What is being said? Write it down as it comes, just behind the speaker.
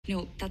You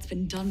know, that's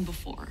been done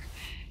before.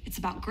 It's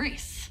about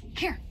grace.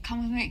 Here,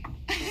 come with me.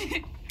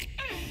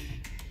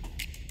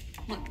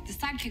 Look, the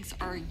sidekicks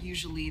are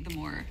usually the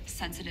more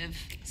sensitive,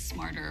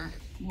 smarter,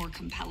 more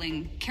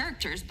compelling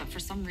characters, but for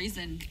some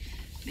reason,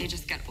 they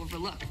just get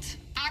overlooked.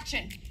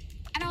 Action!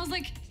 And I was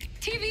like,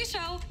 TV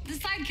show, the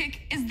sidekick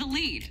is the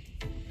lead.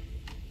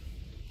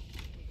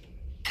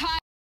 Cut.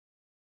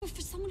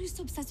 For someone who's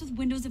so obsessed with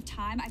windows of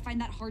time, I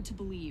find that hard to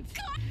believe.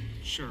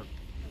 Sure.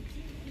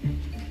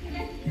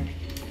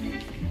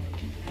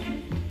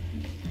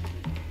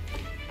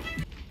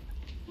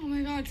 Oh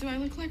my God, do I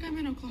look like I'm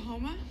in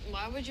Oklahoma?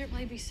 Why would your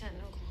play be set in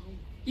Oklahoma?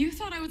 You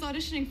thought I was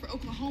auditioning for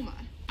Oklahoma.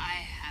 I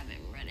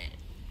haven't read it,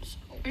 so...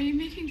 Are you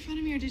making fun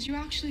of me, or did you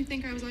actually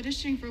think I was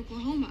auditioning for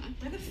Oklahoma?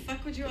 Why the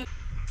fuck would you...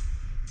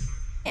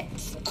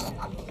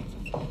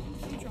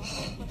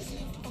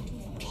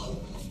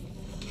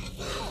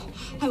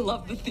 I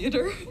love the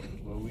theater.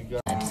 Well, we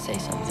got... I had to say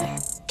something.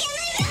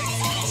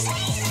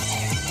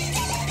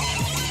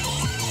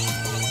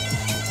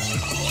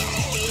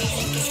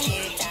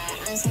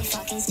 I'm so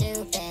fucking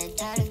stupid,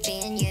 tired of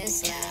being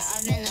useless.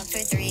 I've been up for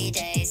 3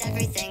 days,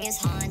 everything is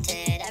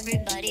haunted.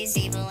 Everybody's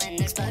evil and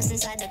there's bugs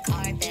inside the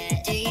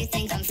carpet. Do you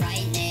think I'm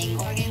frightening?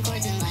 Organ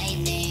cords and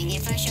lightning.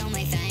 If I show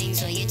my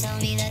fangs, will you tell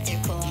me that they're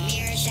cool?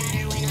 Mirrors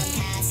shatter when I'm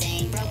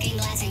passing, broken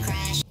glass and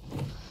crash.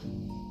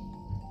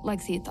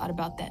 LeXi had thought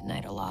about that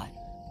night a lot.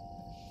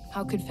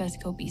 How could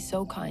Fesco be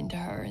so kind to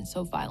her and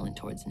so violent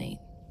towards Nate?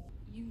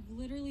 You've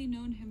literally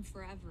known him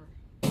forever.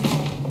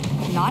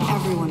 Not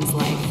everyone's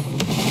life,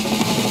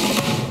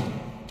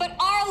 but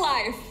our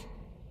life.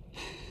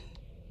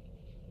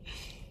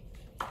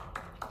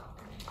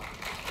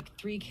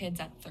 3 kids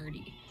at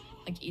 30,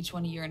 like each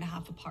one a year and a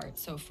half apart.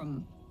 So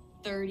from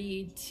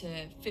 30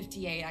 to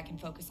 58, I can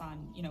focus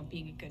on, you know,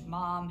 being a good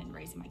mom and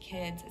raising my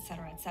kids, et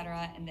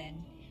cetera, and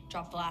then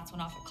drop the last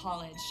one off at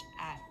college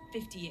at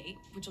 58,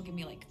 which will give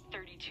me like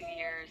 32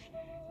 years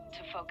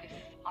to focus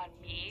on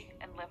me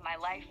and live my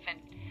life and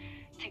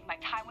take my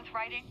time with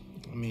writing.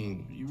 I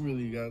mean, you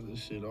really got this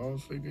shit all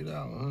figured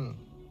out, huh?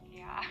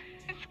 Yeah,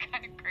 it's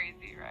kind of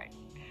crazy, right?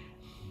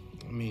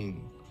 I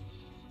mean,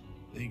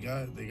 they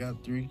got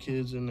 3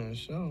 kids in that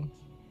show.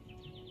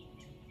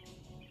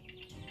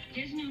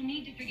 There's no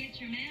need to forget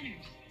your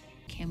manners.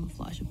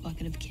 Camouflage a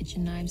bucket of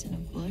kitchen knives in a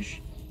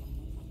bush.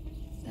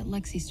 That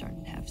LeXi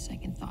started to have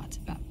second thoughts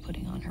about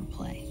putting on her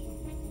play.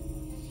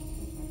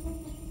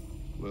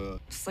 Well,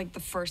 It's like the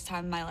first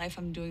time in my life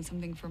I'm doing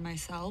something for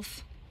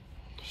myself.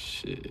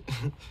 shit.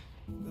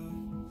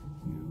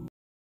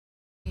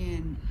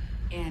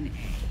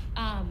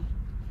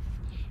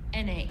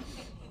 NA.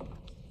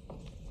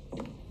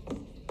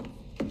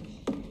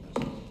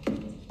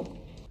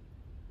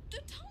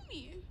 Tell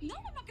me. No,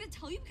 I'm not gonna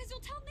tell you because you'll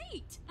tell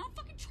Nate. I don't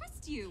fucking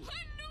trust you.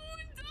 No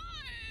one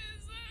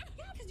does.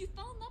 Yeah, because you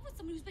fell in love with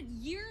someone who spent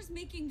years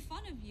making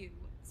fun of you.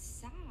 It's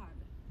sad.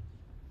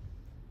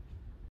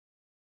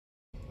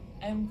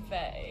 I'm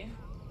Faye.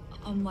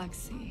 I'm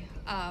Lexi.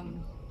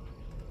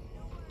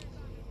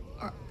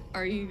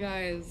 Are you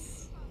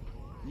guys...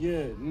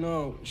 Yeah,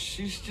 no,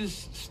 she's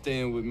just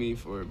staying with me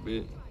for a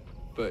bit.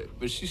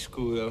 But she's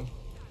cool, though.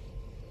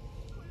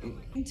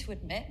 To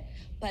admit,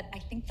 but I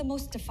think the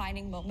most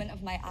defining moment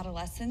of my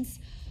adolescence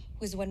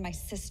was when my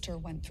sister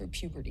went through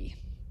puberty.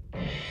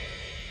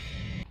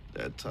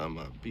 That time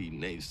I beat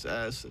Nate's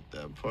ass at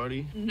that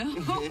party. No!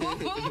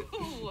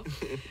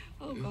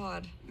 Oh,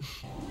 God.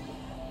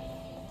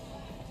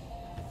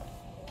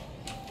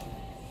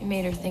 You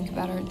made her think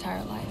about her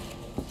entire life.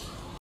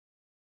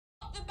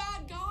 The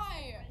bad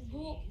guy.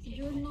 Well,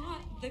 you're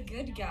not the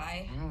good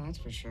guy. Oh, that's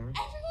for sure.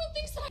 Everyone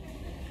thinks that.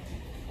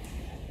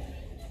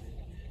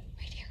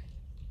 Right here.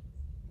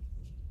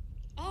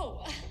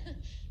 Oh,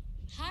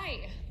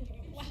 hi.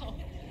 Wow.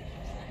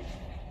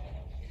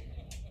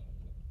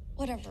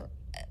 Whatever.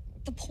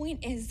 The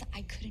point is,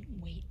 I couldn't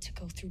wait to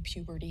go through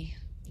puberty.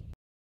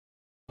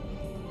 Do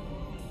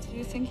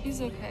you think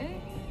he's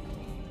okay?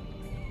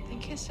 I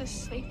think he's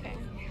just sleeping.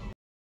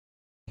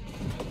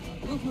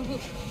 Move, move,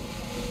 move.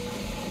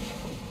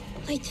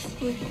 Wait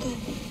for the...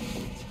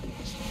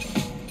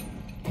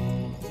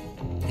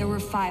 There were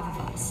 5 of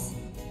us.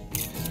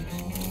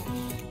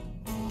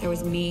 There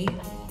was me,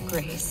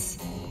 Grace.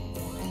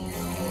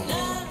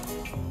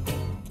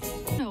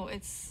 No,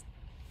 it's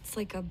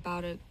like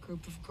about a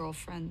group of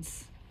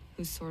girlfriends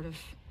who sort of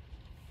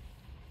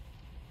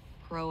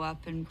grow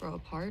up and grow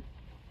apart.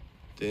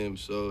 Damn,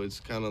 so it's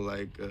kind of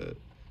like a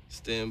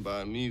Stand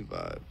By Me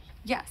vibe.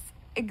 Yes,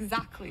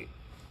 exactly.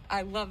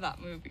 I love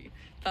that movie.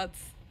 That's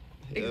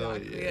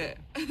exactly it.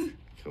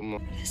 Come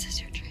on. This is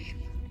your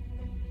dream.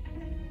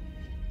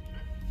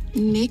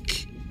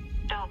 Nick.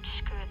 Don't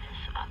screw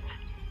this up.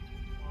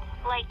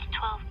 Light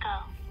 12,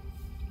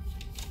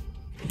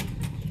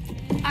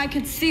 go. I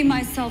could see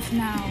myself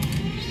now.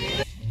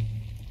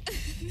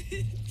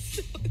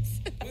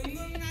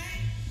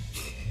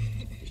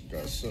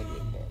 Got something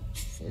in my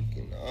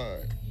fucking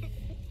eye.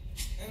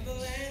 And the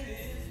land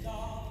is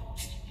dark,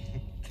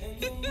 and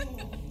the moon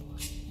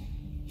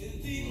is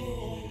the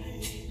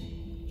only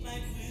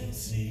light we'll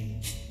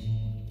see.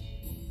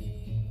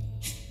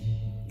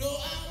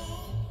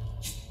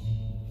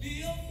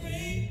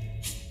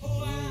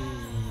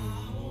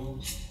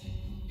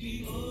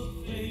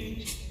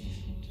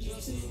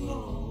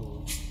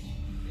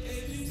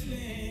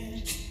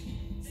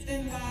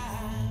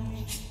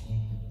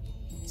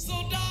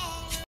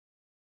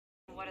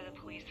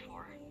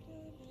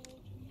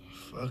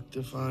 for? Fucked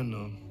if I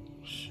know.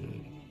 Shit.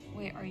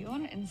 Wait, are you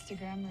on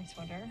Instagram or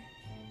Twitter?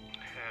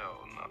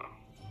 Hell no.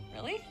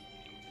 Really?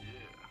 Yeah.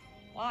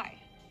 Why?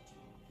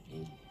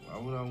 Well, why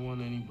would I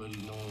want anybody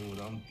knowing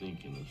what I'm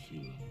thinking or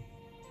feeling?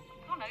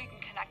 I don't know, you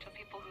can connect with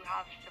people who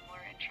have similar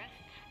interests.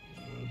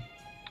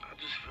 I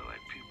just feel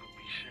like people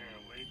be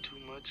sharing way too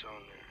much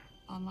on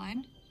there.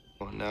 Online?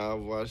 Well, now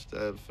I've watched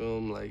that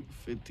film like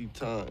 50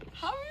 times.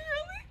 Have you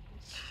really?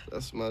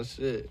 That's my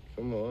shit.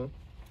 Come on.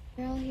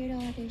 We're all here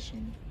to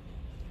audition.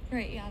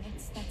 Right, yeah,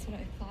 that's what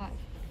I thought.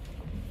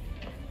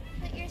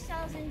 Put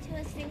yourselves into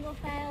a single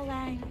file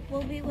line.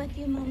 We'll be with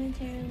you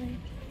momentarily.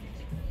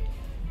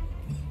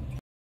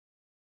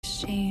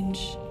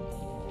 Exchange,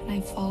 and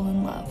I fall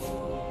in love.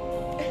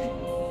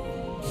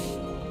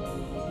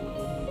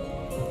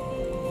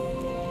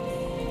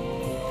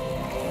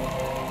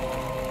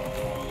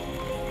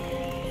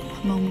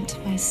 A moment to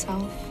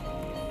myself,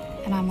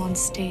 and I'm on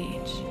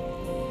stage.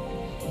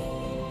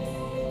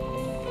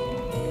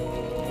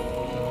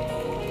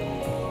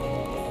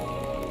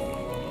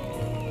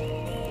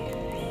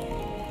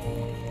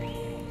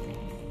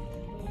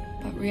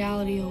 But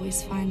reality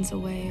always finds a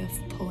way of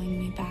pulling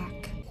me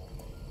back.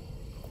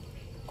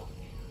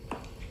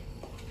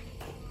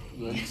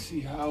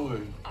 LeXi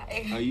HoWaRd.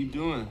 Hi. How you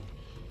doing?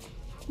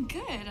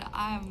 Good.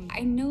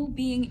 I know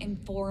being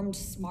informed,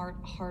 smart,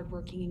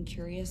 hardworking, and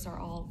curious are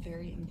all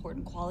very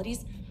important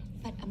qualities,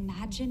 but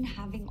imagine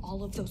having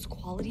all of those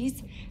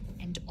qualities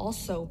and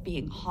also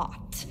being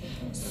hot.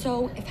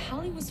 So if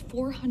Hallie was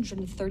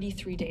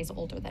 433 days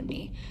older than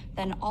me,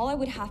 then all I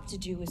would have to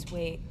do is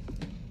wait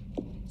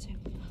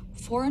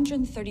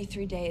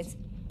 433 days,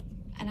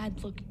 and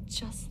I'd look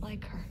just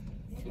like her.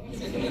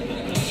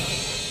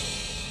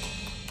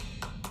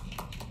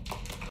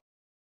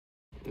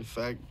 In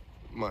fact,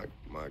 my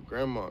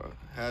grandma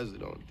has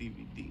it on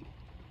DVD,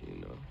 you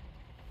know.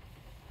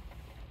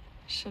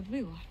 Should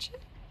we watch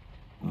it?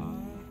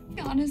 To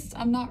be honest,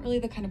 I'm not really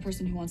the kind of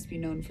person who wants to be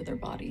known for their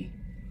body.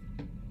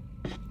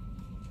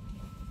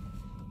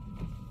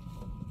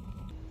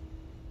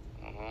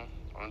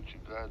 Aren't you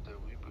glad that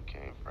we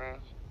became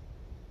friends?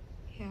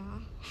 Yeah,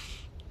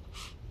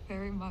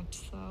 very much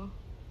so.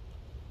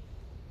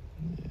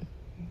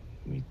 Yeah,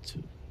 me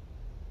too.